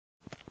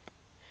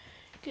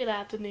Good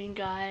afternoon,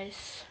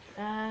 guys.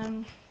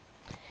 Well,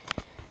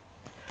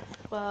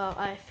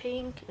 I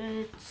think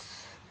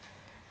it's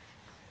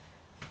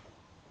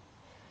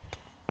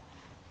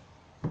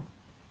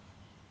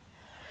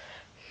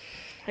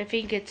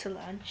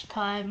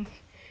lunchtime,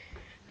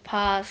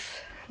 past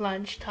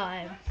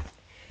lunchtime.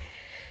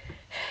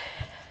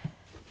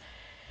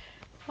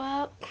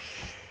 Well,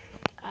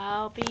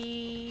 I'll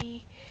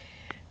be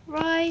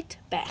right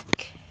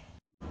back.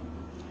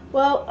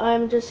 Well,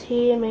 I'm just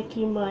here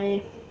making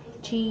my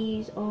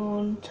cheese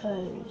on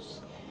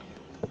toast.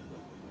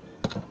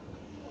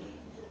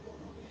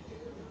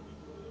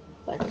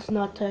 But it's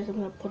not toast, I'm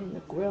gonna put it in the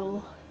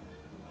grill.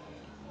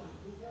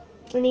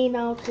 And then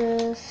I'll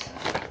just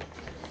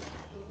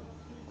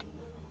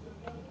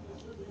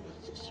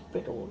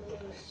spread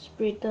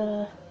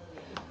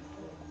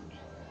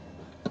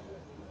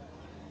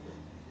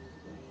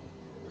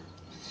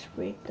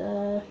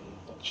the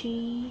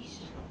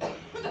cheese.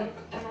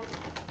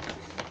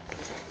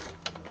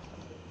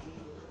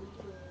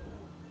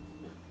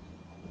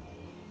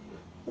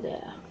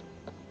 There.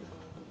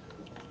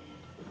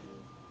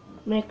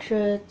 Make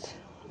sure it's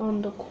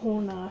on the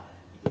corner.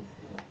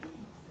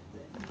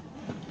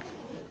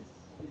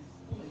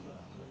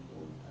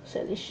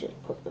 So this should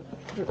put it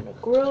in the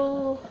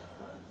grill.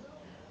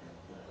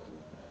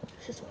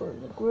 Just put it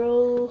in the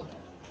grill.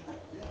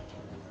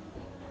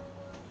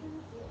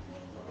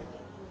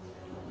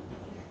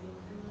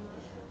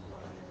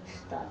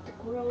 Start the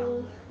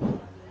grill.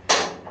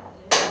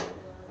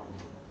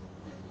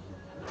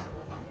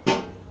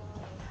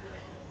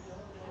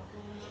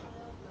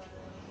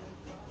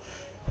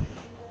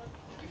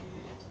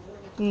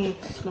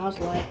 Smells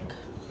like.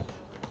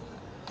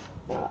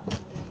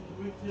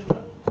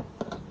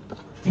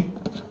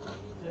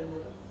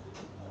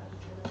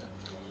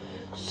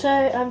 So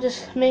I'm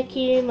just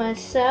making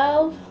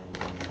myself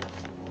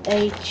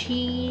a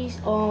cheese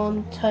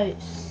on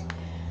toast.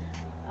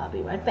 I'll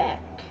be right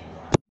back.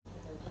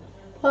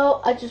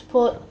 Well, I just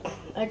put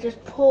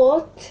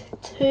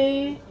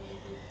 2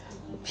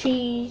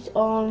 cheese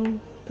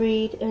on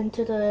bread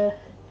into the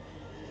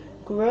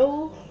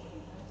grill.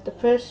 The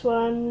first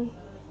one,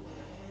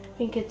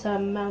 I think it's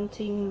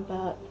mounting,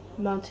 but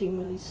mounting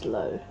really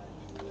slow.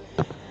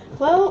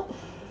 Well,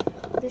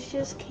 let's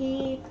just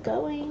keep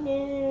going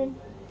and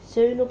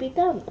soon it'll be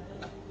done.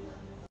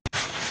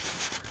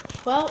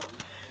 Well,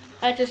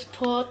 I just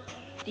put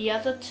the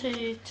other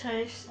 2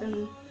 toasts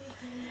into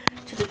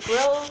the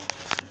grill.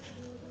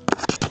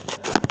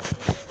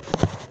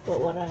 But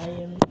what I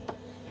am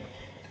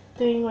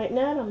doing right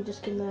now, I'm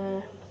just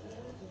gonna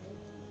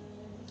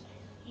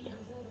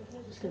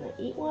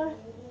eat one.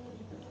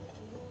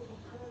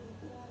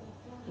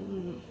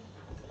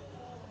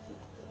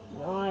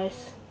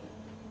 Nice.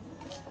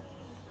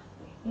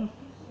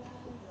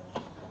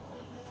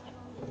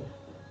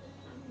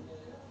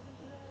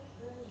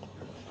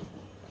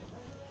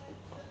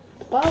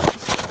 But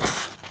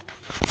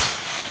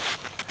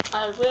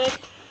I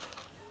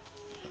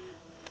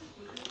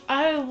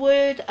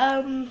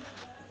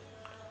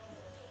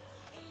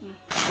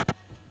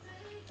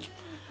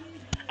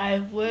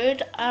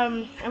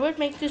would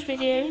make this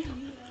video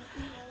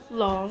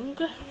long,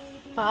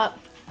 but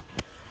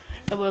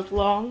it was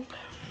long.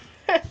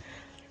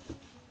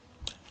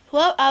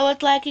 Well, I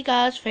would like you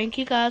guys, thank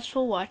you guys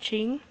for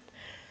watching.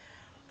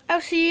 I'll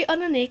see you on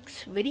the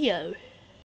next video.